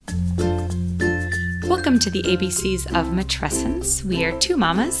Welcome to the ABCs of Matrescence. We are two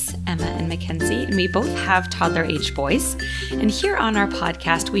mamas, Emma and Mackenzie, and we both have toddler-aged boys. And here on our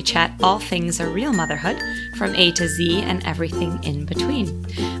podcast, we chat all things a real motherhood, from A to Z and everything in between.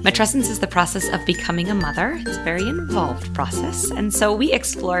 Matrescence is the process of becoming a mother. It's a very involved process, and so we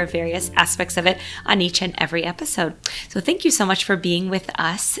explore various aspects of it on each and every episode. So thank you so much for being with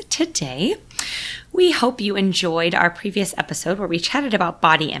us today. We hope you enjoyed our previous episode where we chatted about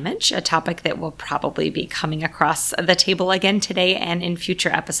body image, a topic that will probably be coming across the table again today and in future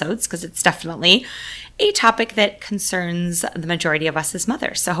episodes, because it's definitely a topic that concerns the majority of us as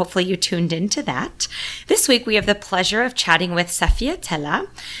mothers. So hopefully you tuned into that. This week we have the pleasure of chatting with Safia Tella.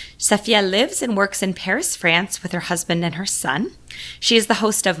 Safia lives and works in Paris, France with her husband and her son. She is the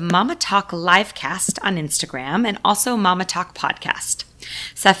host of Mama Talk Livecast on Instagram and also Mama Talk Podcast.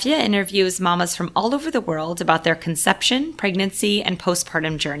 Safia interviews mamas from all over the world about their conception, pregnancy, and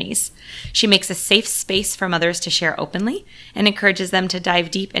postpartum journeys. She makes a safe space for mothers to share openly and encourages them to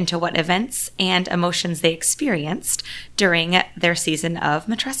dive deep into what events and emotions they experienced during their season of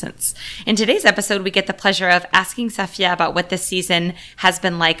matrescence. In today's episode, we get the pleasure of asking Safia about what this season has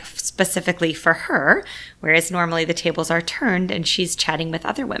been like specifically for her, whereas normally the tables are turned and she's chatting with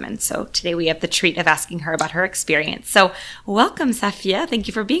other women. So today we have the treat of asking her about her experience. So welcome, Safia. Thank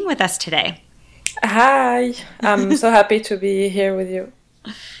you for being with us today. Hi. I'm so happy to be here with you.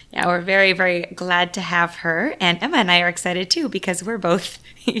 Yeah, we're very, very glad to have her. And Emma and I are excited too because we're both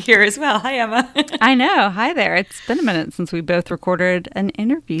here as well. Hi, Emma. I know. Hi there. It's been a minute since we both recorded an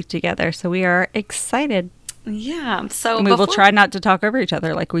interview together, so we are excited. Yeah. So and we will try not to talk over each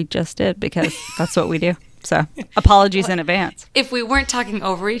other like we just did because that's what we do. So apologies in advance. If we weren't talking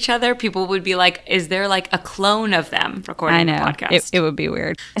over each other, people would be like, is there like a clone of them recording the podcast? It would be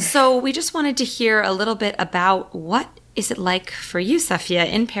weird. So we just wanted to hear a little bit about what is it like for you, Safia,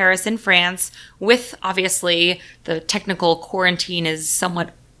 in Paris, in France, with obviously the technical quarantine is somewhat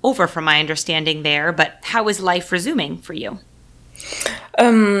over from my understanding there, but how is life resuming for you?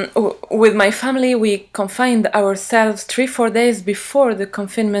 With my family, we confined ourselves 3-4 days before the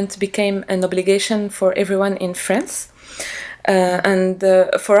confinement became an obligation for everyone in France. And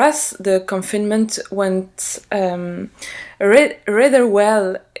for us, the confinement went rather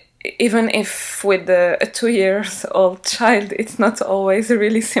well, even if with a 2-year-old child, it's not always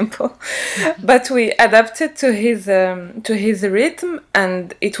really simple. But we adapted to his rhythm,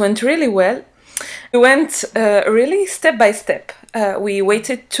 and it went really well. We went really step by step. We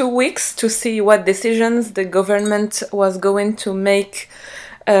waited 2 weeks to see what decisions the government was going to make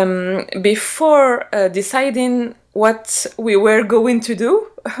before deciding what we were going to do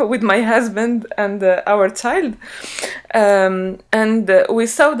with my husband and our child. And we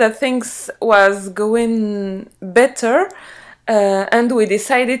saw that things was going better, and we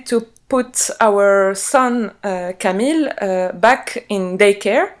decided to put our son, Camille, back in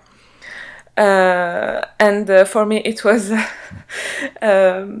daycare. And for me it was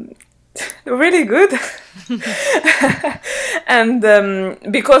really good. And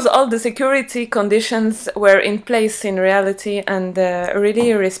because all the security conditions were in place in reality and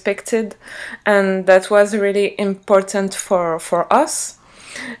really respected, and that was really important for us.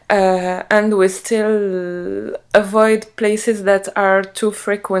 And we still avoid places that are too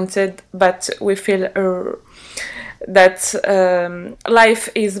frequented, but we feel that life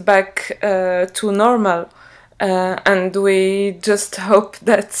is back to normal, and we just hope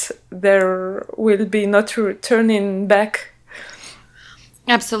that there will be no turning back.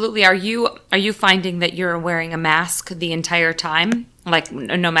 Absolutely. Are you finding that you're wearing a mask the entire time? Like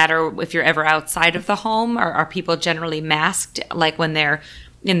no matter if you're ever outside of the home, or are people generally masked like when they're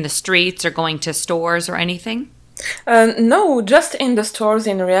in the streets or going to stores or anything? No, just in the stores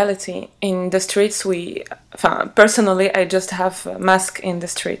in reality. In the streets, personally, I just have a mask in the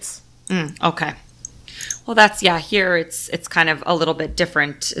streets. Okay. Well, here it's kind of a little bit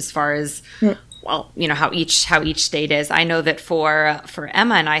different as far as, well, you know, how each state is. I know that for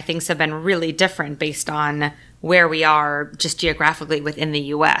Emma and I, things have been really different based on where we are just geographically within the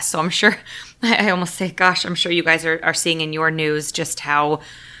U.S. So I'm sure, I almost say, gosh, I'm sure you guys are seeing in your news just how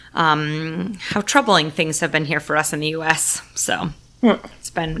troubling things have been here for us in the U.S. So it's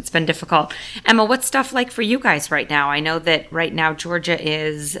been difficult. Emma, what's stuff like for you guys right now? I know that right now Georgia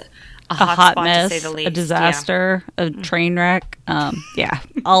is a hot mess, to say the least. A disaster, a train wreck.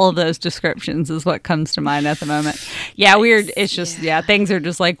 All of those descriptions is what comes to mind at the moment. Yeah, weird. It's just, things are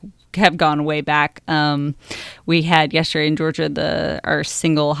just like have gone way back. We had yesterday in Georgia our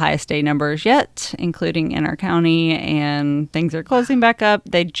single highest day numbers yet, including in our county, and things are closing back up.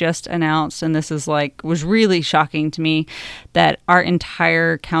 They just announced, and this is was really shocking to me, that our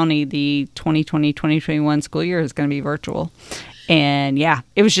entire county, the 2020-2021 school year, is going to be virtual. And yeah,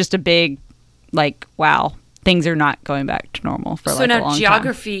 it was just a big, wow, things are not going back to normal for a long time. So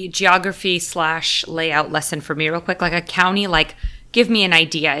now geography/layout lesson for me real quick, a county, give me an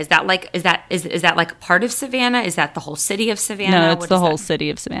idea. Is that part of Savannah? Is that the whole city of Savannah? No, it's the whole city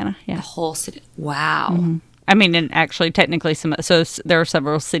of Savannah. Yeah. The whole city. Wow. Mm-hmm. I mean, and actually technically there are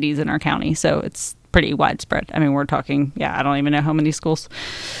several cities in our county, so it's pretty widespread. I mean, we're talking, I don't even know how many schools.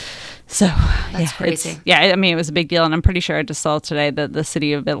 So that's crazy. I mean, it was a big deal, and I'm pretty sure I just saw today that the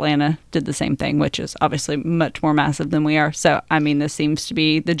city of Atlanta did the same thing, which is obviously much more massive than we are. So, I mean, this seems to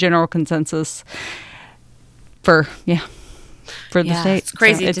be the general consensus for the state. It's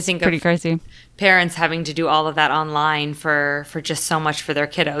crazy so to think pretty of crazy. Parents having to do all of that online for just so much for their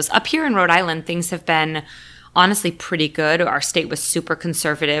kiddos. Up here in Rhode Island, things have been honestly pretty good. Our state was super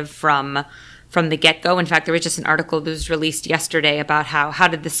conservative from the get-go. In fact, there was just an article that was released yesterday about how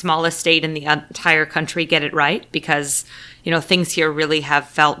did the smallest state in the entire country get it right? Because, things here really have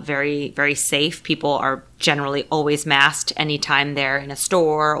felt very, very safe. People are generally always masked anytime they're in a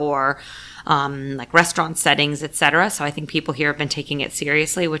store or restaurant settings, etc. So I think people here have been taking it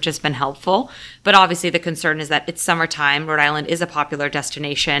seriously, which has been helpful. But obviously the concern is that it's summertime. Rhode Island is a popular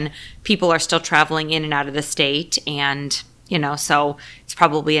destination. People are still traveling in and out of the state, and so it's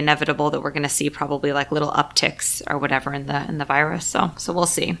probably inevitable that we're going to see probably little upticks or whatever in the virus. So we'll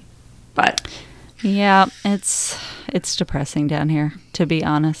see. But yeah, it's depressing down here, to be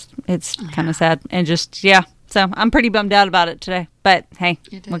honest. It's kind of sad, and just so I'm pretty bummed out about it today. But hey,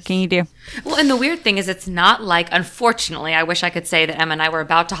 what can you do? Well, and the weird thing is it's not unfortunately, I wish I could say that Emma and I were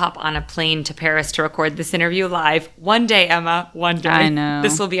about to hop on a plane to Paris to record this interview live. One day, Emma, one day. I know.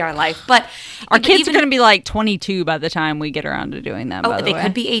 This will be our life. But our kids are going to be 22 by the time we get around to doing that, by the way. They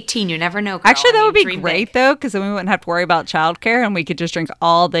could be 18. You never know, girl. Actually, that would be great, though, because then we wouldn't have to worry about childcare, and we could just drink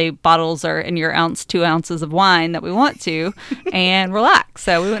all the bottles or in your 2 ounces of wine that we want to and relax.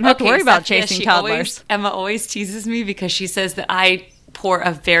 So we wouldn't have to worry about chasing toddlers. Emma always teases me because she says that I pour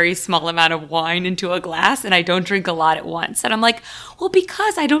a very small amount of wine into a glass and I don't drink a lot at once. And I'm like, well,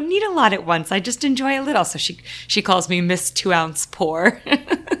 because I don't need a lot at once. I just enjoy a little. So she calls me Miss 2 ounce pour.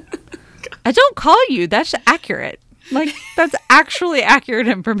 I don't call you. That's accurate. That's actually accurate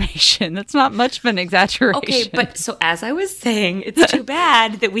information. That's not much of an exaggeration. Okay, but so as I was saying, it's too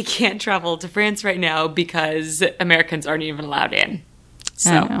bad that we can't travel to France right now because Americans aren't even allowed in.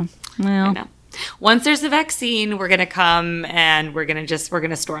 So, I know. Well, I know. Once there's a vaccine, we're going to come and we're going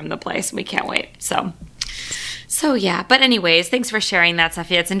to storm the place. We can't wait. So yeah. But anyways, thanks for sharing that,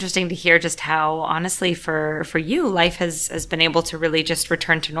 Safia. It's interesting to hear just how, honestly, for you, life has been able to really just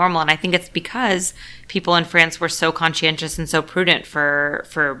return to normal. And I think it's because people in France were so conscientious and so prudent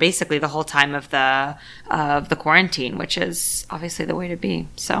for basically the whole time of the quarantine, which is obviously the way to be.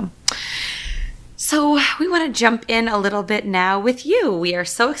 So we want to jump in a little bit now with you. We are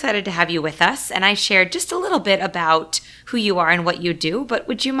so excited to have you with us. And I shared just a little bit about who you are and what you do. But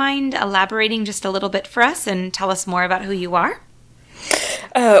would you mind elaborating just a little bit for us and tell us more about who you are?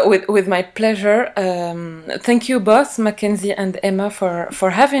 With my pleasure. Thank you both, Mackenzie and Emma, for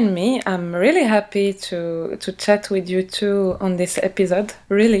having me. I'm really happy to chat with you two on this episode,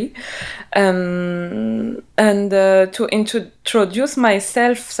 really. And to introduce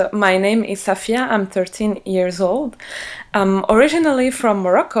myself, so my name is Safia. I'm 13 years old. I'm originally from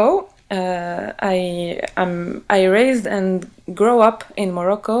Morocco. I raised and grew up in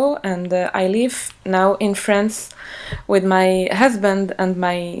Morocco, and I live now in France with my husband and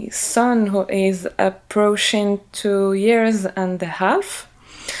my son, who is approaching 2 years and a half.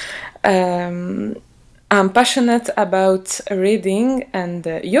 I'm passionate about reading and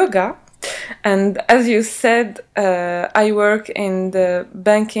yoga. And as you said, I work in the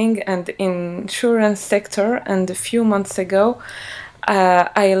banking and insurance sector, and a few months ago,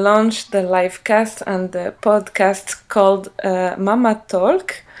 I launched the live cast and the podcast called Mama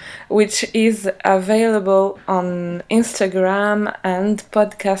Talk, which is available on Instagram and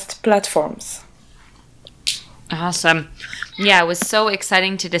podcast platforms. Awesome. Yeah, it was so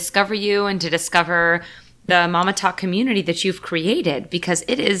exciting to discover you and to discover the Mama Talk community that you've created, because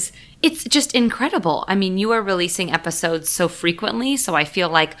it's just incredible. I mean, you are releasing episodes so frequently, so I feel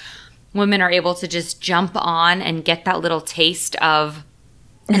like women are able to just jump on and get that little taste of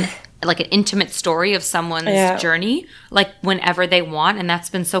like an intimate story of someone's journey, like whenever they want. And that's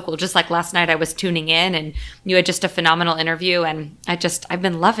been so cool. Just like last night I was tuning in and you had just a phenomenal interview, and I've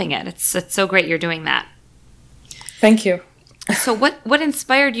been loving it. It's so great you're doing that. Thank you. So what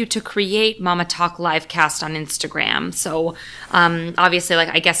inspired you to create Mama Talk Livecast on Instagram? So obviously, like,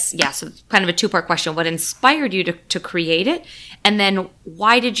 I guess, yeah, so kind of a two-part question. What inspired you to create it? And then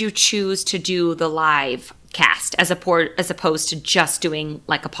why did you choose to do the live cast as opposed to just doing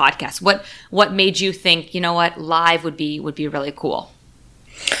like a podcast? What made you think, you know what, live would be really cool?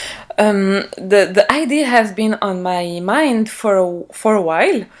 The idea has been on my mind for a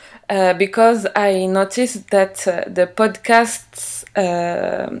while. Because I noticed that the podcasts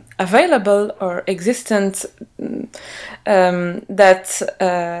available or existent that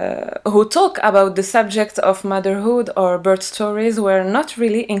who talk about the subject of motherhood or birth stories were not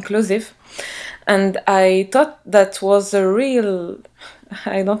really inclusive, and I thought that was a real,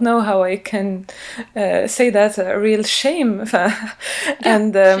 I don't know how I can say that, a real shame.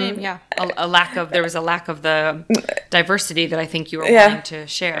 And shame, yeah. There was a lack of the diversity that I think you were wanting to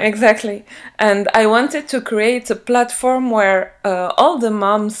share. Exactly. And I wanted to create a platform where all the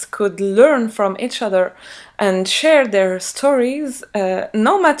moms could learn from each other and share their stories,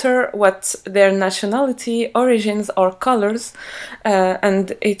 no matter what their nationality, origins, or colors.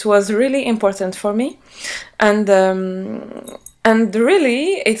 And it was really important for me. And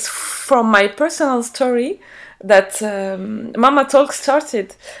really, it's from my personal story that Mama Talk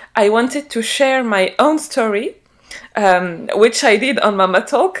started. I wanted to share my own story, which I did on Mama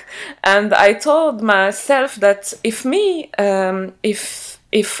Talk, and I told myself that if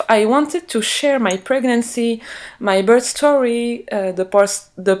I wanted to share my pregnancy, my birth story,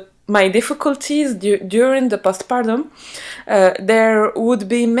 my difficulties during the postpartum, there would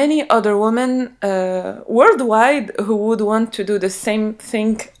be many other women worldwide who would want to do the same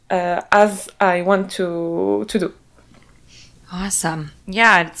thing as I want to do. Awesome.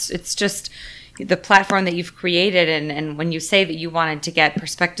 Yeah, it's just the platform that you've created, and when you say that you wanted to get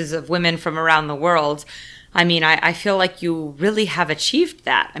perspectives of women from around the world, I mean, I feel like you really have achieved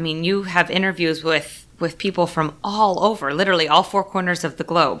that. I mean, you have interviews with people from all over, literally all four corners of the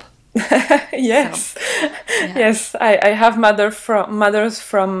globe. Yes, so, yeah. Yes, I have mothers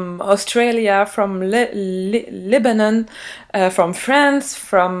from Australia, from Lebanon, from France,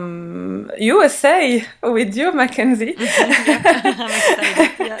 from USA with you, Mackenzie. I'm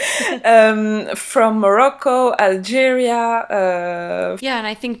excited. Yeah. From Morocco, Algeria. Yeah, and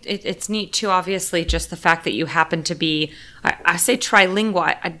I think it's neat too. Obviously, just the fact that you happen to be, I say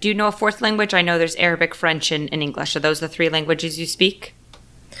trilingual. Do you know a fourth language? I know there's Arabic, French, and English. Are those the three languages you speak?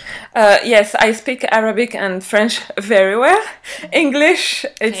 Yes, I speak Arabic and French very well. English,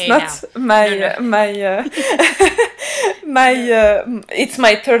 it's not it's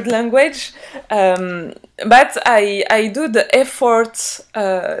my third language. But I do the effort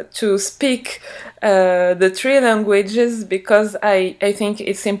to speak the three languages because I think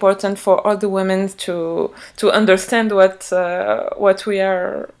it's important for all the women to understand what we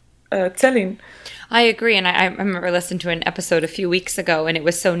are telling. I agree, and I remember listening to an episode a few weeks ago, and it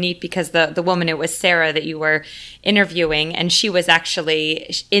was so neat because the woman, it was Sarah that you were interviewing, and she was actually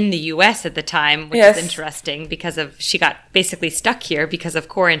in the U.S. at the time, which is interesting because she got basically stuck here because of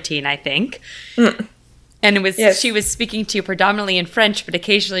quarantine, I think. Mm. And it was she was speaking to you predominantly in French, but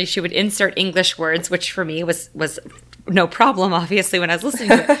occasionally she would insert English words, which for me was no problem, obviously, when I was listening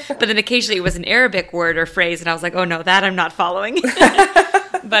to it. But then occasionally it was an Arabic word or phrase, and I was like, oh no, that I'm not following.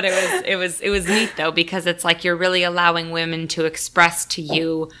 But it was neat though, because it's like you're really allowing women to express to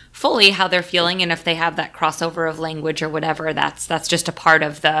you fully how they're feeling, and if they have that crossover of language or whatever, that's just a part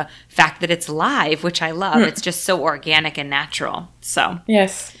of the fact that it's live, which I love. It's just so organic and natural. So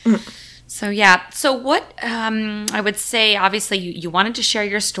yes. So yeah. So what I would say, obviously, you wanted to share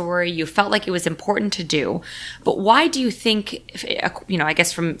your story. You felt like it was important to do. But why do you think, I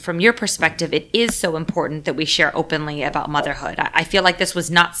guess from your perspective, it is so important that we share openly about motherhood? I feel like this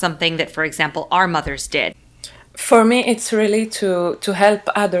was not something that, for example, our mothers did. For me, it's really to help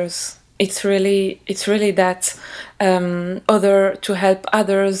others. It's really that to help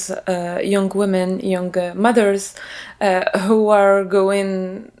others, young women, young mothers who are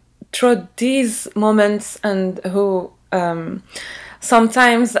going through these moments and who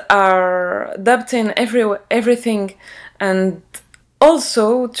sometimes are doubting everything, and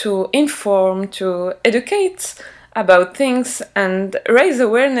also to inform, to educate about things and raise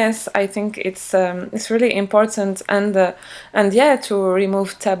awareness. I think it's really important, and to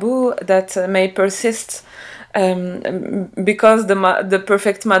remove taboo that may persist because the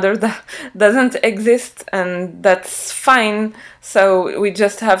perfect mother doesn't exist, and that's fine. So we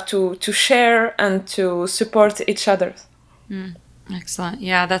just have to share and to support each other. Excellent.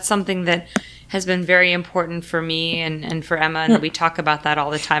 Yeah, that's something that has been very important for me and for Emma, and we talk about that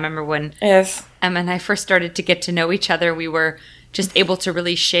all the time. I remember when Emma and I first started to get to know each other, we were just able to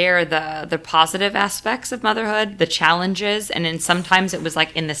really share the positive aspects of motherhood, the challenges, and then sometimes it was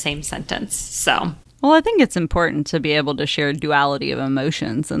like in the same sentence. So, well, I think it's important to be able to share duality of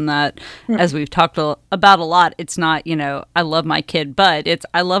emotions, and that, as we've talked about a lot, it's not, I love my kid, but it's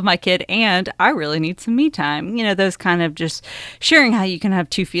I love my kid and I really need some me time. Those kind of just sharing how you can have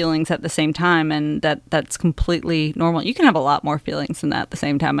two feelings at the same time, and that's completely normal. You can have a lot more feelings than that at the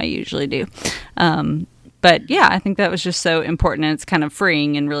same time. I usually do. But yeah, I think that was just so important, and it's kind of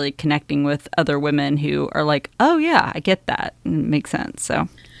freeing and really connecting with other women who are like, oh yeah, I get that, and it makes sense. So,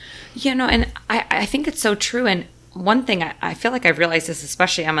 and I think it's so true. And one thing I feel like I've realized this,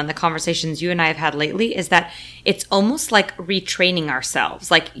 especially Emma, in the conversations you and I have had lately, is that it's almost like retraining ourselves.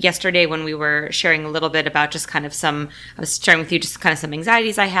 Like yesterday when we were sharing a little bit about just kind of I was sharing with you just kind of some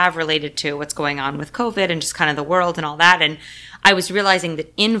anxieties I have related to what's going on with COVID and just kind of the world and all that. And I was realizing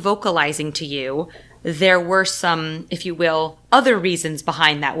that in vocalizing to you, there were some, if you will, other reasons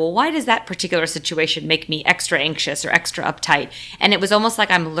behind that. Well, why does that particular situation make me extra anxious or extra uptight? And it was almost like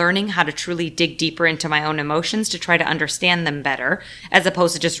I'm learning how to truly dig deeper into my own emotions to try to understand them better, as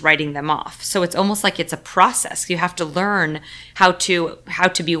opposed to just writing them off. So it's almost like it's a process. You have to learn how to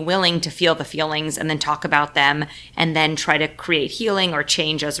be willing to feel the feelings and then talk about them and then try to create healing or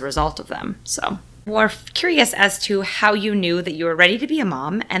change as a result of them. So we're curious as to how you knew that you were ready to be a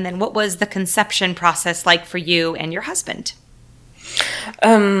mom, and then what was the conception process like for you and your husband?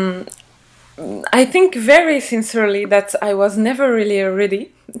 I think very sincerely that I was never really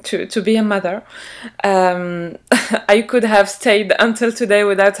ready to be a mother. I could have stayed until today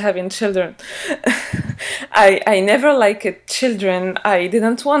without having children. I never liked children. I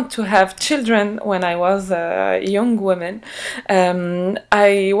didn't want to have children when I was a young woman.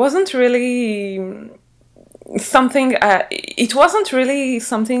 I wasn't really it wasn't really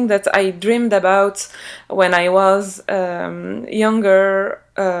something that I dreamed about when I was younger.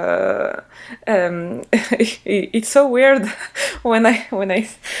 It's so weird when I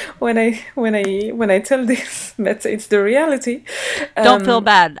tell this, but it's the reality. Don't feel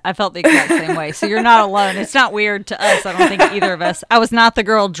bad. I felt the exact same way. So you're not alone. It's not weird to us. I don't think either of us. I was not the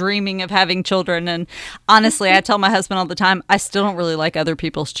girl dreaming of having children. And honestly, I tell my husband all the time, I still don't really like other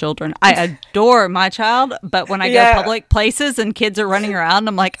people's children. I adore my child, but when I go public places and kids are running around,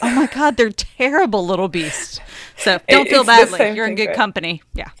 I'm like, oh my God, they're terrible little beasts. So don't feel badly. You're in good company.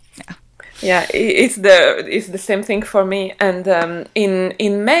 Yeah, it's the same thing for me. And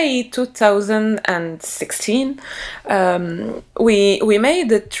in May 2016, we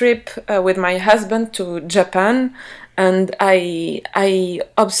made a trip with my husband to Japan, and I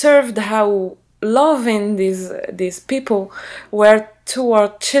observed how loving these people were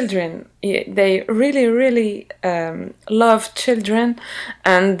toward children. They really love children,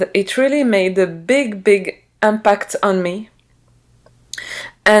 and it really made a big impact on me.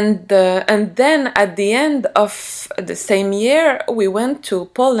 And then at the end of the same year, we went to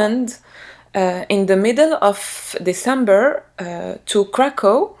Poland in the middle of December to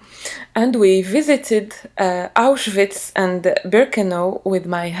Krakow, and we visited Auschwitz and Birkenau with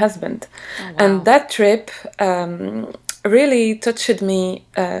my husband. Oh, wow. And that trip really touched me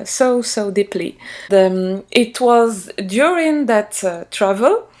so deeply. It was during that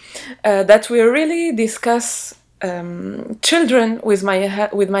travel that we really discussed children with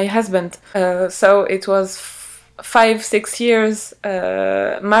my husband. So it was 5-6 years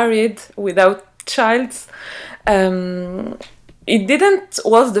married without child. It didn't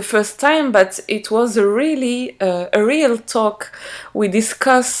was the first time, but it was a real talk. We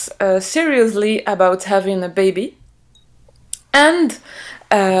discussed seriously about having a baby, and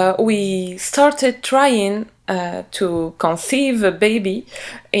we started trying to conceive a baby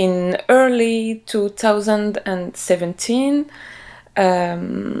in early 2017,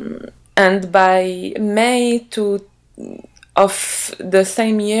 and by May of the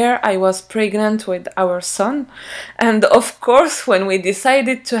same year, I was pregnant with our son. And of course, when we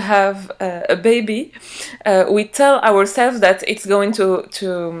decided to have a baby, we tell ourselves that it's going to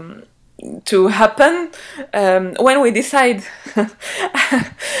to happen when we decide.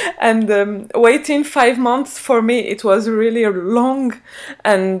 And waiting 5 months for me, it was really long.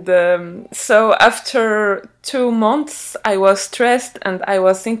 And so after 2 months, I was stressed and I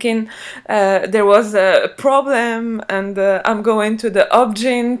was thinking there was a problem, and I'm going to the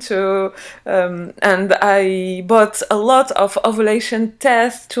Obgyn and I bought a lot of ovulation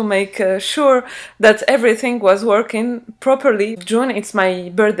tests to make sure that everything was working properly. June, it's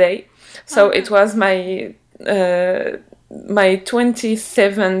my birthday. So it was my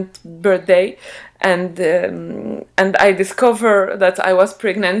 27th birthday, and I discovered that I was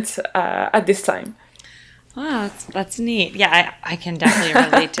pregnant at this time. Wow, that's neat. Yeah, I can definitely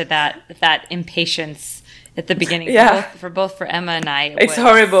relate to that impatience at the beginning. Yeah. For Emma and I. It's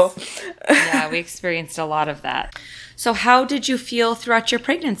horrible. Yeah, we experienced a lot of that. So how did you feel throughout your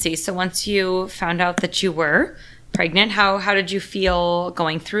pregnancy? So once you found out that you were pregnant, how did you feel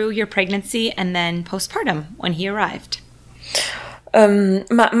going through your pregnancy and then postpartum when he arrived?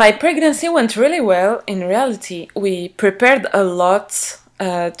 My pregnancy went really well. In reality, we prepared a lot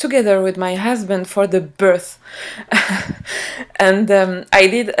together with my husband for the birth. And I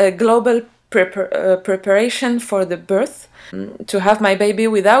did a global preparation for the birth, to have my baby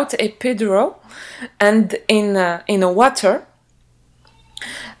without epidural and in a water.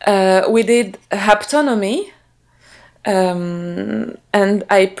 We did haptonomy. And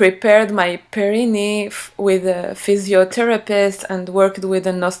I prepared my perineum with a physiotherapist and worked with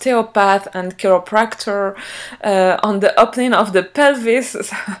an osteopath and chiropractor on the opening of the pelvis.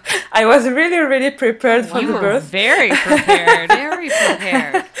 I was really, really prepared for the birth. Very prepared, very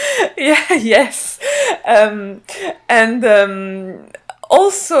prepared. Yeah, yes.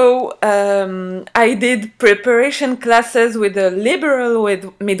 Also, I did preparation classes with a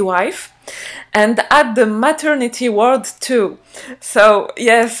liberal midwife, and at the maternity ward too. So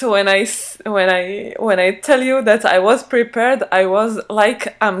yes, when I tell you that I was prepared, I was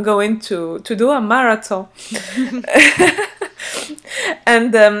like, I'm going to do a marathon.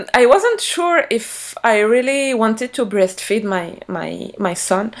 And I wasn't sure if I really wanted to breastfeed my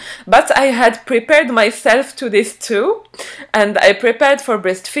son, but I had prepared myself to this too, and I prepared for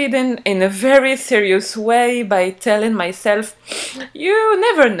breastfeeding in a very serious way by telling myself, you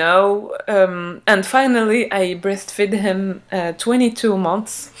never know. And finally, I breastfed him 22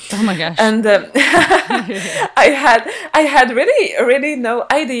 months. Oh my gosh! And I had really no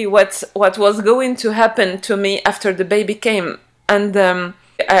idea what was going to happen to me after the baby came. And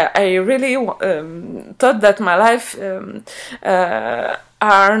I really thought that my life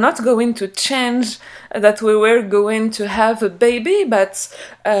are not going to change, that we were going to have a baby, but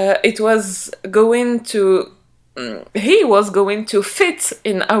it was going to, he was going to fit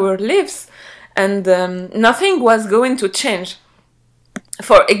in our lives, and nothing was going to change.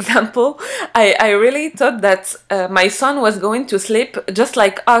 For example, I really thought that my son was going to sleep just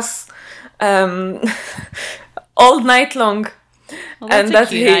like us all night long. Well, that's a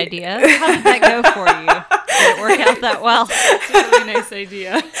cute idea. How did that go for you? Did it work out that well? It's a really nice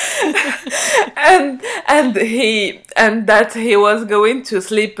idea. and that he was going to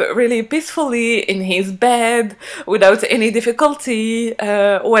sleep really peacefully in his bed without any difficulty.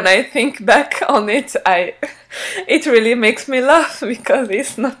 When I think back on it, it really makes me laugh, because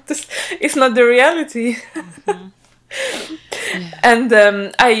it's not the reality. Mm-hmm. Yeah. And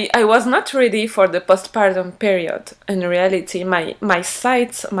I was not ready for the postpartum period. In reality, my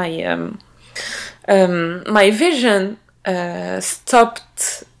sight, my vision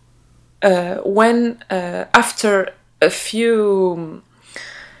stopped when after a few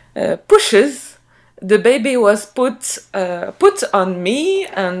pushes, the baby was put on me,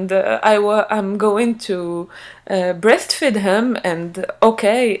 and I'm going to breastfeed him, and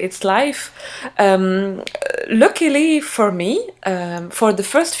okay, it's life. Luckily for me, for the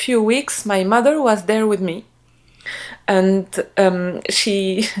first few weeks, my mother was there with me, and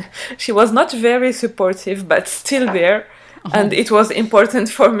she was not very supportive, but still there. And it was important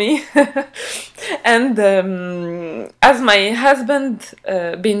for me. And as my husband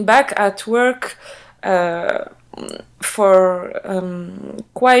been back at work for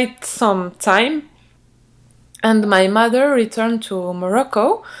quite some time, and my mother returned to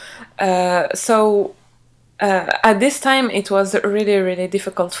Morocco, so at this time it was really, really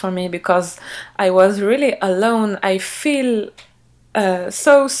difficult for me, because I was really alone. I feel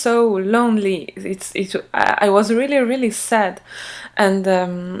so lonely. I was really, really sad, and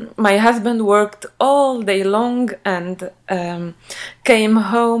my husband worked all day long and came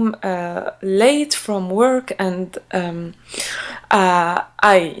home late from work, and I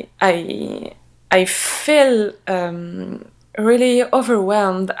feel really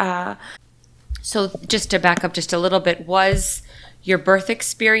overwhelmed. So just to back up just a little bit, was your birth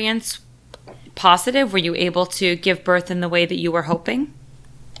experience positive? Were you able to give birth in the way that you were hoping?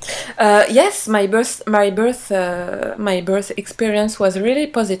 Yes, my birth experience was really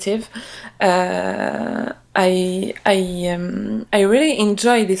positive. I really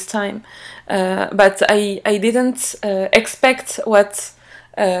enjoyed this time, but I didn't expect what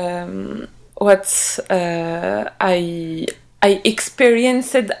I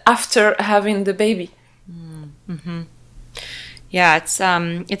experienced after having the baby. Mm-hmm. Yeah,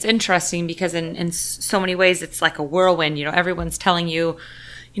 it's interesting because in so many ways it's like a whirlwind. You know, everyone's telling you,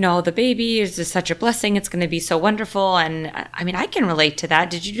 you know, the baby is just such a blessing. It's going to be so wonderful. And I mean, I can relate to that.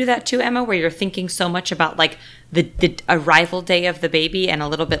 Did you do that too, Emma, where you're thinking so much about like the arrival day of the baby and a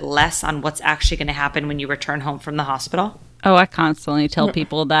little bit less on what's actually going to happen when you return home from the hospital? Oh, I constantly tell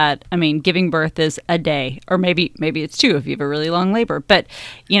people that, I mean, giving birth is a day, or maybe it's two if you have a really long labor. But,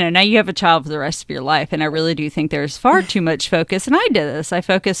 you know, now you have a child for the rest of your life. And I really do think there's far too much focus. And I did this. I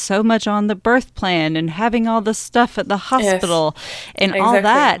focused so much on the birth plan and having all the stuff at the hospital and all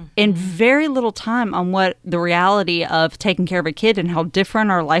that, and very little time on what the reality of taking care of a kid and how different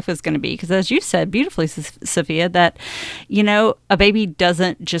our life is going to be. Because as you said beautifully, Sophia, that, you know, a baby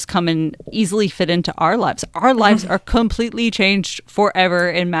doesn't just come and easily fit into our lives. Our lives are completely changed forever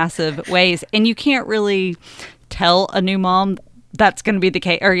in massive ways, and you can't really tell a new mom that's going to be the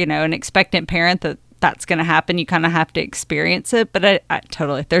case, or, you know, an expectant parent that that's going to happen. You kind of have to experience it. But I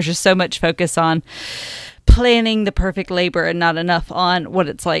totally, there's just so much focus on planning the perfect labor and not enough on what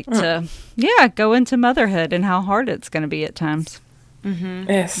it's like to go into motherhood and how hard it's going to be at times. Mm-hmm.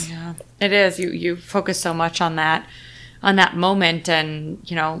 Yes, yeah, it is. You focus so much on that moment, and,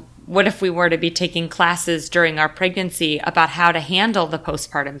 you know, what if we were to be taking classes during our pregnancy about how to handle the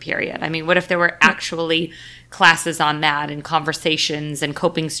postpartum period? I mean, what if there were actually classes on that and conversations and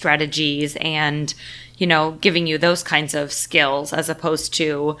coping strategies and, you know, giving you those kinds of skills as opposed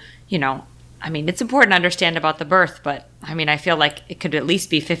to, you know, I mean, it's important to understand about the birth, but I mean, I feel like it could at least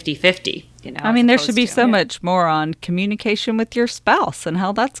be 50-50, you know. I mean, there should be so much more on communication with your spouse and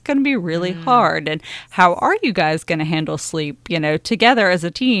how that's going to be really hard. And how are you guys going to handle sleep, you know, together as a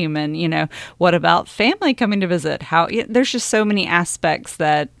team? And, you know, what about family coming to visit? There's just so many aspects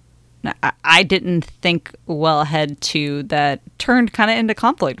that I didn't think well ahead to that turned kind of into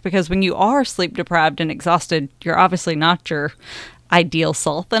conflict, because when you are sleep deprived and exhausted, you're obviously not your ideal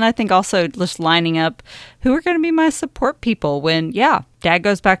self. And I think also just lining up who are going to be my support people when, dad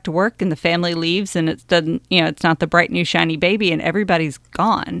goes back to work and the family leaves and it doesn't, you know, it's not the bright new shiny baby and everybody's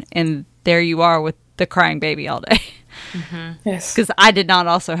gone. And there you are with the crying baby all day. Mm-hmm. Yes. Because I did not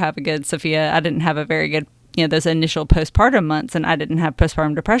also have a good, Sophia, I didn't have a very good, you know, those initial postpartum months, and I didn't have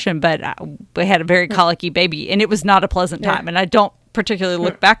postpartum depression, but we had a very colicky baby and it was not a pleasant time. And I don't particularly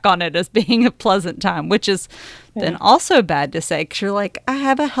look back on it as being a pleasant time, which is then also bad to say, because you're like, I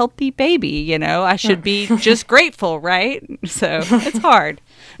have a healthy baby, you know, I should be just grateful, right? So it's hard.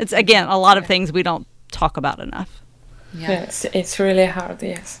 It's, again, a lot of things we don't talk about enough. Yes, it's really hard,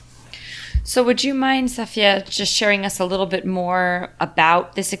 yes. So would you mind, Sophia, just sharing us a little bit more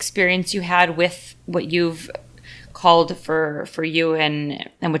about this experience you had with what you've called for you and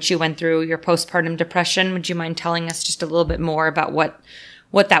what you went through, your postpartum depression? Would you mind telling us just a little bit more about what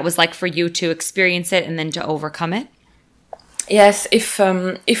that was like for you to experience it and then to overcome it? Yes, if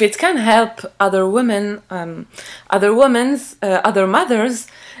it can help other women, other mothers,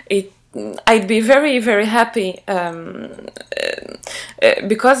 I'd be very, very happy,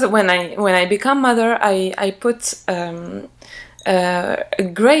 because when I become mother, I put a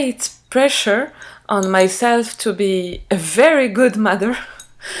great pressure on myself to be a very good mother,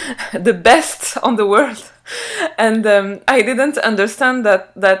 the best on the world, and I didn't understand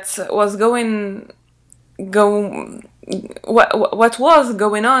that was what was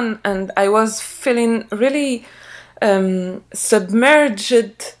going on, and I was feeling really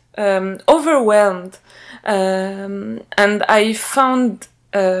submerged, overwhelmed, and I found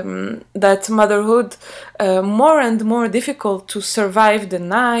that motherhood more and more difficult to survive the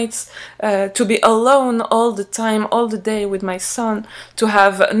nights, to be alone all the time, all the day with my son, to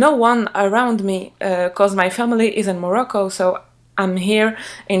have no one around me, because my family is in Morocco, so I'm here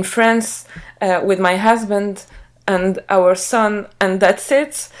in France with my husband and our son, and that's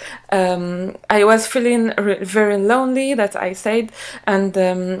it. I was feeling very lonely, that I said,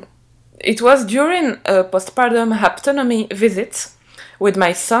 and it was during a postpartum haptonomy visit with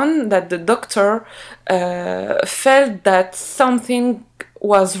my son that the doctor felt that something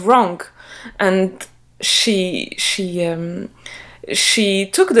was wrong, and she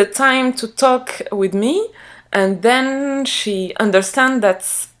took the time to talk with me and then she understand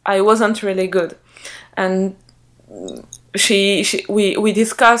that I wasn't really good, and we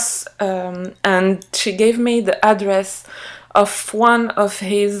discuss, and she gave me the address of one of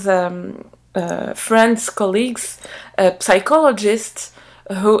his friends, colleagues, a psychologist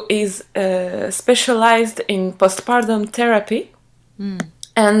who is specialized in postpartum therapy.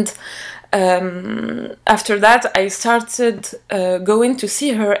 And after that, I started going to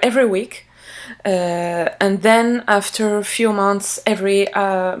see her every week. And then after a few months, every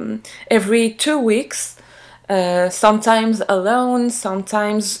 2 weeks, sometimes alone,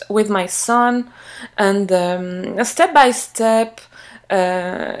 sometimes with my son, and step by step,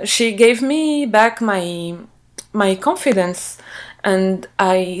 she gave me back my confidence, and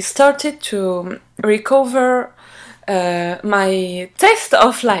I started to recover my taste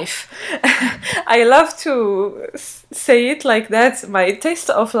of life. I love to say it like that, my taste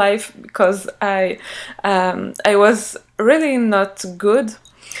of life, because I was really not good,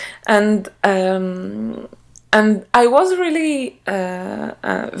 and I was really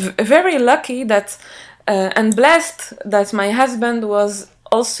very lucky that and blessed that my husband was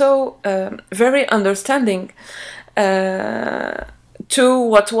also very understanding to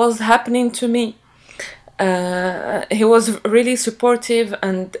what was happening to me. He was really supportive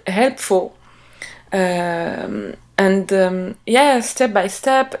and helpful. Step by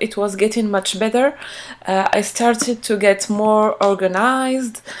step, it was getting much better. I started to get more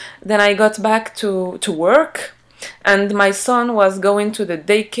organized. Then I got back to work, and my son was going to the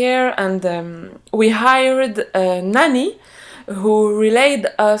daycare, and we hired a nanny who relayed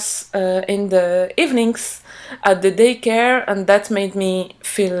us in the evenings at the daycare, and that made me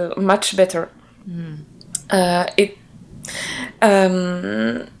feel much better.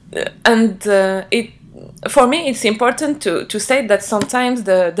 For me, it's important to say that sometimes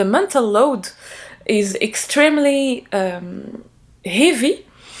the mental load is extremely heavy,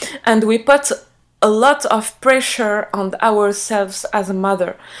 and we put a lot of pressure on ourselves as a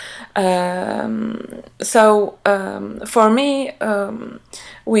mother. For me,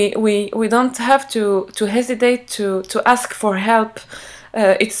 we don't have to hesitate to ask for help.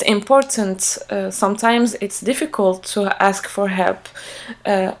 It's important. Sometimes it's difficult to ask for help,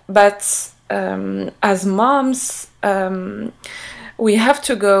 but as moms, we have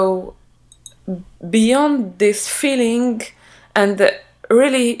to go beyond this feeling and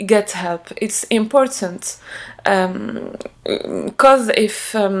really get help. It's important, because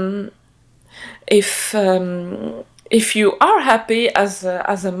if you are happy as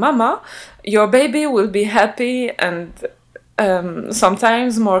a mama, your baby will be happy and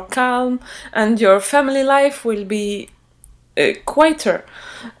sometimes more calm, and your family life will be quieter.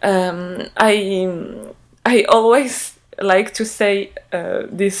 I always like to say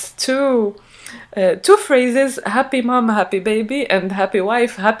these two phrases: happy mom, happy baby, and happy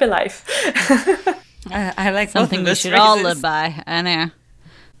wife, happy life. I like something we should all live by. I know.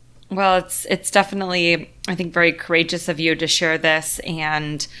 Well, it's definitely, I think, very courageous of you to share this,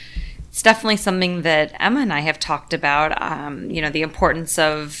 and it's definitely something that Emma and I have talked about. The importance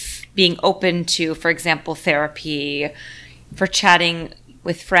of being open to, for example, therapy, for chatting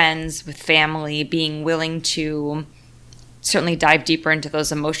with friends, with family, being willing to certainly dive deeper into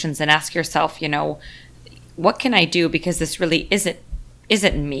those emotions and ask yourself, what can I do? Because this really isn't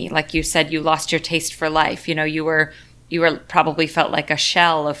me. Like you said, you lost your taste for life. You were probably felt like a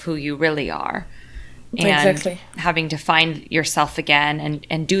shell of who you really are. And exactly. Having to find yourself again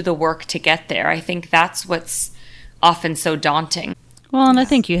and do the work to get there. I think that's what's often so daunting. Well, and I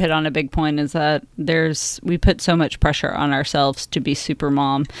think you hit on a big point, is that we put so much pressure on ourselves to be super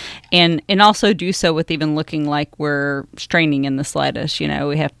mom, and also do so with even looking like we're straining in the slightest.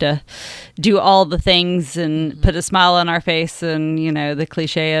 We have to do all the things and put a smile on our face, and the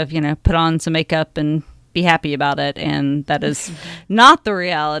cliche of put on some makeup and be happy about it, and that is not the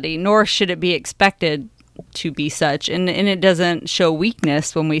reality, nor should it be expected to be such. And it doesn't show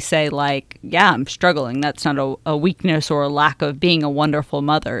weakness when we say, like, yeah, I'm struggling. That's not a weakness or a lack of being a wonderful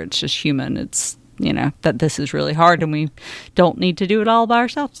mother. It's just human. It's, that this is really hard, and we don't need to do it all by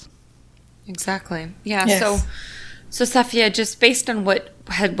ourselves. Exactly. Yeah. Yes. So Safia, just based on what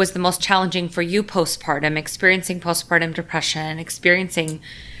was the most challenging for you postpartum, experiencing postpartum depression, experiencing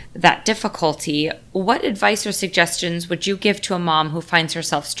that difficulty, what advice or suggestions would you give to a mom who finds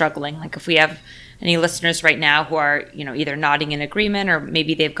herself struggling? Like, if we have any listeners right now who are, either nodding in agreement, or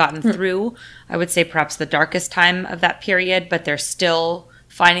maybe they've gotten through, I would say perhaps the darkest time of that period, but they're still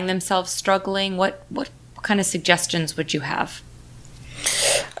finding themselves struggling, what kind of suggestions would you have?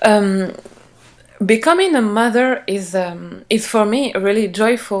 Becoming a mother is for me really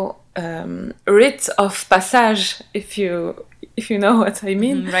joyful, rite of passage, if you know what I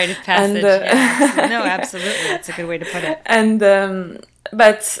mean. Rite of passage. Yeah. No, absolutely. That's a good way to put it. And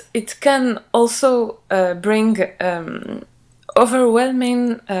but it can also bring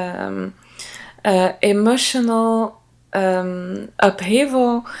overwhelming emotional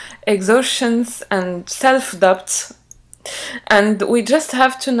upheaval, exhaustions, and self-doubt. And we just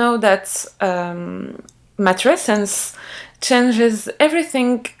have to know that matrescence changes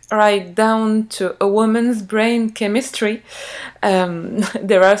everything right down to a woman's brain chemistry.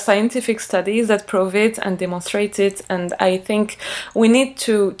 There are scientific studies that prove it and demonstrate it, and I think we need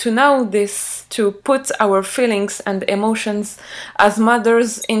to know this to put our feelings and emotions as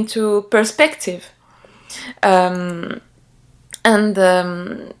mothers into perspective.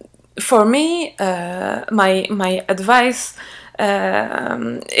 For me, my advice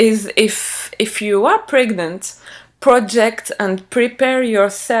is if you are pregnant, project and prepare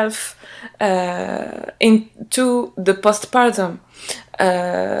yourself into the postpartum.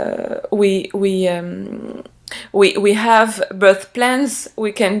 We have birth plans.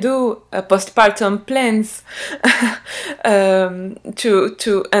 We can do postpartum plans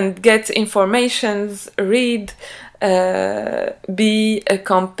to and get informations, read, be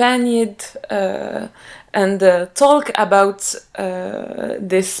accompanied, and talk about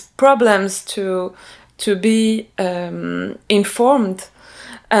these problems to be informed.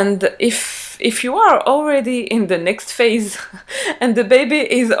 And if you are already in the next phase and the baby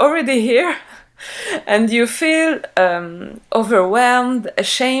is already here and you feel overwhelmed,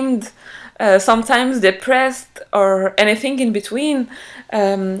 ashamed, sometimes depressed or anything in between,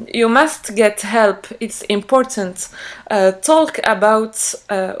 you must get help. It's important. Talk about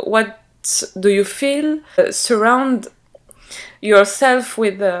what do you feel. Surround yourself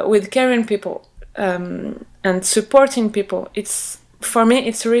with caring people and supporting people. It's, for me,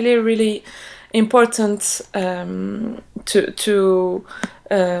 it's really, really important to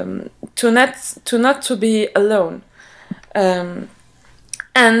not to be alone, and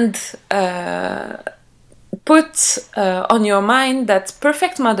put on your mind that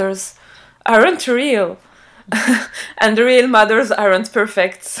perfect mothers aren't real. And real mothers aren't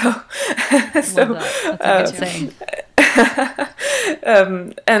perfect. So That's a good saying.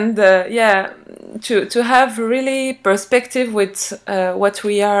 Yeah, to have really perspective with what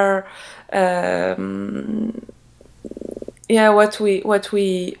we are, what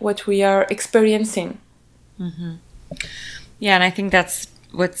we are experiencing. Mm-hmm. Yeah, and I think that's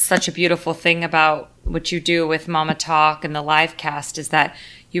what's such a beautiful thing about what you do with Mama Talk and the live cast, is that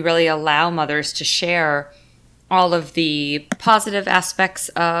you really allow mothers to share all of the positive aspects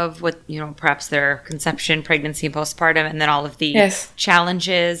of what, perhaps their conception, pregnancy, postpartum, and then all of the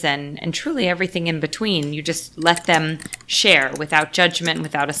challenges and truly everything in between. You just let them share without judgment,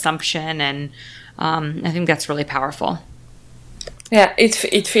 without assumption, and I think that's really powerful. Yeah,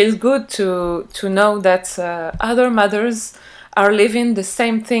 it feels good to know that other mothers are living the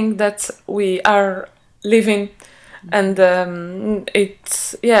same thing that we are living, and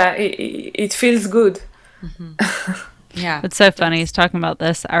it feels good. Mm-hmm. Yeah. It's so funny. He's talking about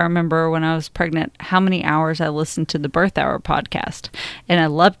this. I remember when I was pregnant, how many hours I listened to the Birth Hour podcast, and I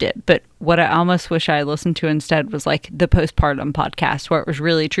loved it. But what I almost wish I listened to instead was like the postpartum podcast, where it was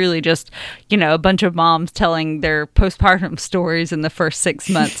really, truly just, a bunch of moms telling their postpartum stories in the first 6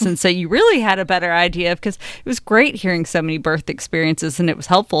 months. And so you really had a better idea, because it was great hearing so many birth experiences, and it was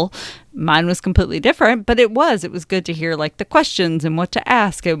helpful. Mine was completely different, but it was good to hear like the questions and what to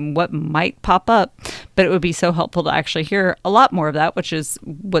ask and what might pop up. But it would be so helpful to actually hear a lot more of that, which is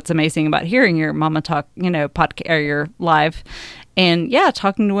what's amazing about hearing your Mama Talk, podcast or your live. And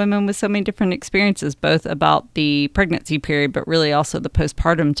talking to women with so many different experiences, both about the pregnancy period, but really also the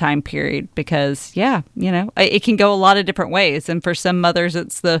postpartum time period, because, it can go a lot of different ways. And for some mothers,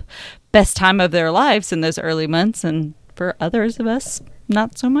 it's the best time of their lives in those early months. And for others of us,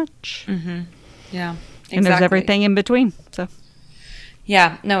 not so much. Mm-hmm. Yeah, exactly. And there's everything in between. So,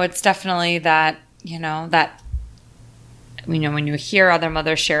 yeah, no, it's definitely that, when you hear other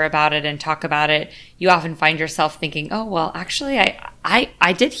mothers share about it and talk about it, you often find yourself thinking, oh, well, actually,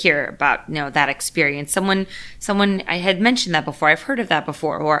 I did hear about, that experience. Someone, I had mentioned that before. I've heard of that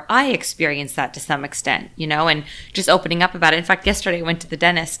before, or I experienced that to some extent, and just opening up about it. In fact, yesterday I went to the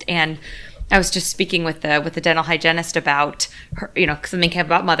dentist, and I was just speaking with the dental hygienist about her, something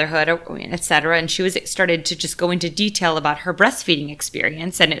about motherhood, et cetera. And she started to just go into detail about her breastfeeding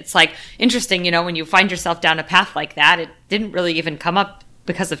experience. And it's like interesting, when you find yourself down a path like that, it didn't really even come up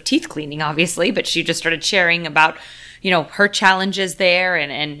because of teeth cleaning, obviously, but she just started sharing about, her challenges there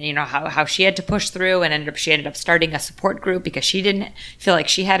and how she had to push through, and she ended up starting a support group because she didn't feel like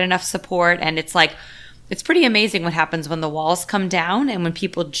she had enough support. And it's like, it's pretty amazing what happens when the walls come down and when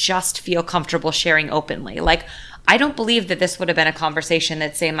people just feel comfortable sharing openly. Like, I don't believe that this would have been a conversation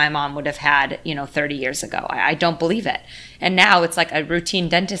that, say, my mom would have had, 30 years ago. I don't believe it. And now it's like a routine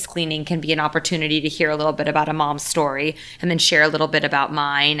dentist cleaning can be an opportunity to hear a little bit about a mom's story and then share a little bit about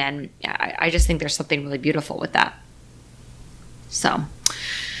mine. And I just think there's something really beautiful with that. So,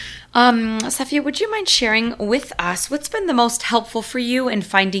 Safia, would you mind sharing with us what's been the most helpful for you in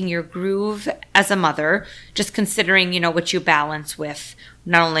finding your groove as a mother, just considering, what you balance with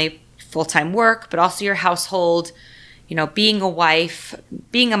not only full-time work, but also your household, being a wife,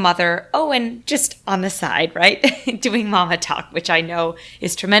 being a mother, and just on the side, right? Doing Mama Talk, which I know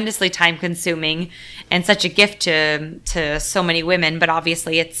is tremendously time-consuming and such a gift to so many women, but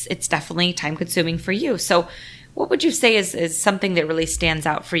obviously it's definitely time-consuming for you. So what would you say is something that really stands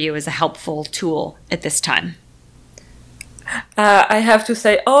out for you as a helpful tool at this time? I have to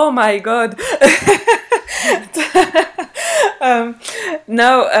say, oh my God.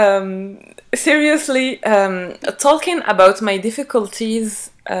 Seriously, talking about my difficulties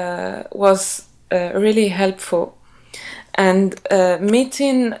was really helpful. And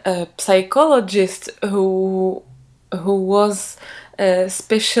meeting a psychologist who was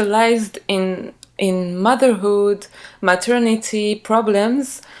specialized in motherhood, maternity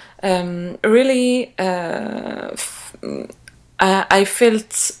problems, really I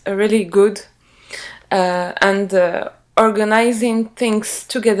felt really good. And organizing things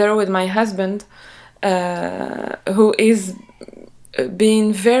together with my husband, who is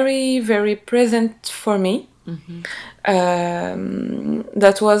being very, very present for me. Mm-hmm.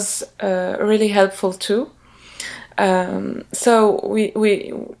 That was really helpful too. So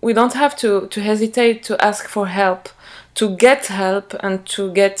we don't have to hesitate to ask for help, to get help and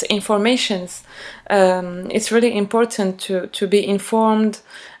to get informations. It's really important to be informed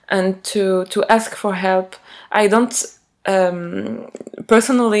and to ask for help. I don't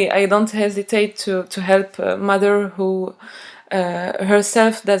personally hesitate to help a mother who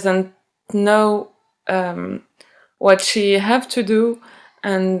herself doesn't know what she have to do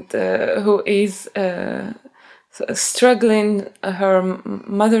and who is struggling her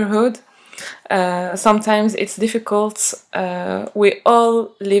motherhood. Sometimes it's difficult. We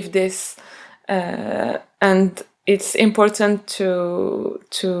all live this, and it's important to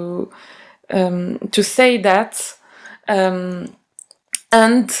say that.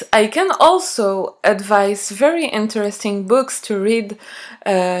 And I can also advise very interesting books to read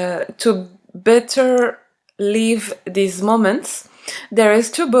to better live these moments. There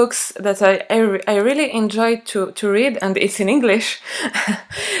is 2 books that I really enjoyed to read, and it's in English.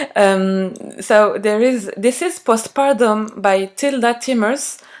 So this is Postpartum by Tilda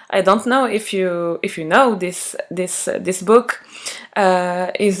Timmers. I don't know if you know this book.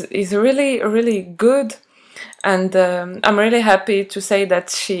 Is really, really good. And I'm really happy to say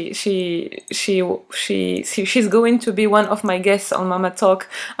that she's going to be one of my guests on Mama Talk.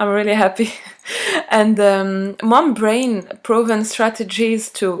 I'm really happy. And Mom Brain: Proven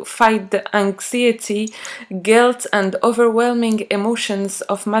Strategies to Fight the Anxiety, Guilt, and Overwhelming Emotions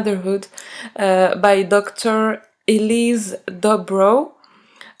of Motherhood by Dr. Elise Dobrow.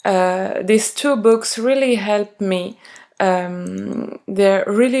 These 2 books really helped me. They're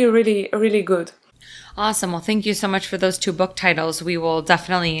really, really, really good. Awesome. Well, thank you so much for those 2 book titles. We will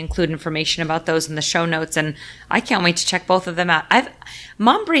definitely include information about those in the show notes, and I can't wait to check both of them out.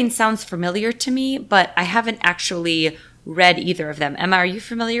 Mom Brain sounds familiar to me, but I haven't actually read either of them. Emma, are you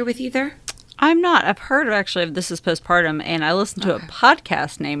familiar with either? I'm not. I've heard actually of This Is Postpartum, and I listened to a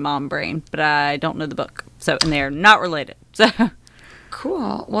podcast named Mom Brain, but I don't know the book. So, and they're not related. So,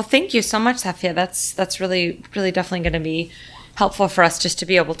 cool. Well, thank you so much, Safia. That's really, really definitely going to be helpful for us just to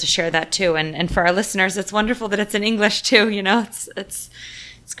be able to share that too. And for our listeners, it's wonderful that it's in English too. It's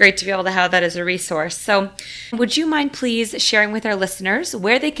great to be able to have that as a resource. So would you mind please sharing with our listeners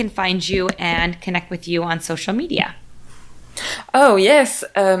where they can find you and connect with you on social media? Oh, yes.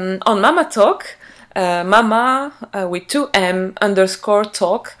 On Mama Talk, Mama with 2M _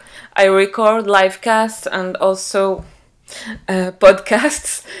 talk. I record live casts and also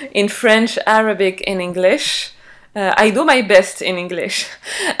podcasts in French, Arabic, and English. I do my best in English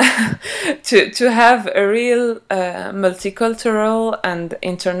to have a real multicultural and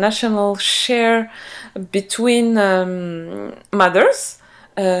international share between mothers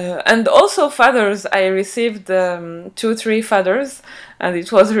And also fathers. I received 2-3 fathers, and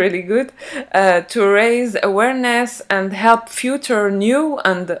it was really good to raise awareness and help future new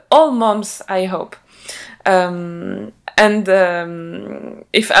and all moms, I hope.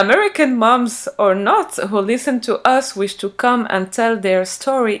 If American moms or not who listen to us wish to come and tell their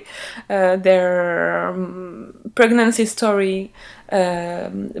story, their pregnancy story,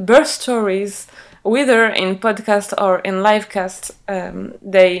 birth stories, whether in podcast or in livecast,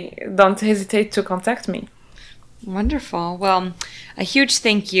 they don't hesitate to contact me. Wonderful. Well, a huge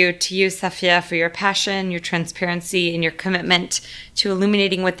thank you to you, Safia, for your passion, your transparency, and your commitment to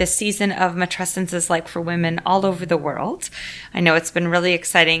illuminating what this season of matrescence is like for women all over the world. I know it's been really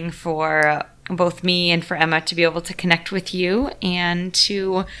exciting for both me and for Emma to be able to connect with you and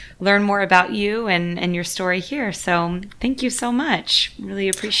to learn more about you and your story here. So thank you so much. Really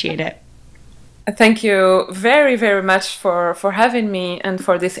appreciate it. Thank you very, very much for having me and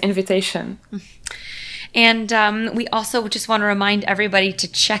for this invitation. And we also just want to remind everybody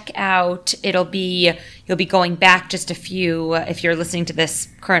to check out, you'll be going back just a few, if you're listening to this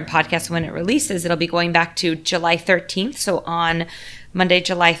current podcast when it releases, it'll be going back to July 13th. So on Monday,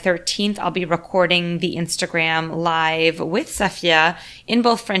 July 13th, I'll be recording the Instagram live with Safia in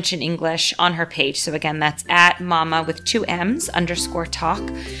both French and English on her page. So again, that's at mama with 2 M's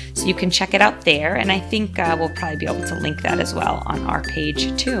 _talk. So you can check it out there. And I think we'll probably be able to link that as well on our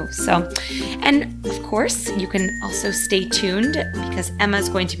page too. So, and of course, you can also stay tuned because Emma's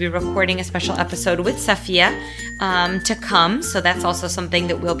going to be recording a special episode with Safia to come. So that's also something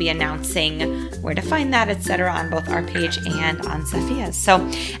that we'll be announcing where to find that, etc. on both our page and on Safia's. So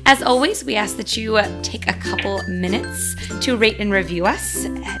as always, we ask that you take a couple minutes to rate and review us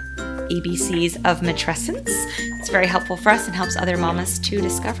at ABCs of Matrescence. It's very helpful for us and helps other mamas to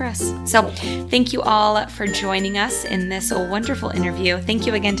discover us. So thank you all for joining us in this wonderful interview. Thank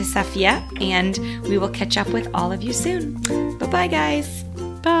you again to Safia, and we will catch up with all of you soon. Bye-bye, guys.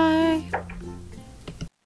 Bye.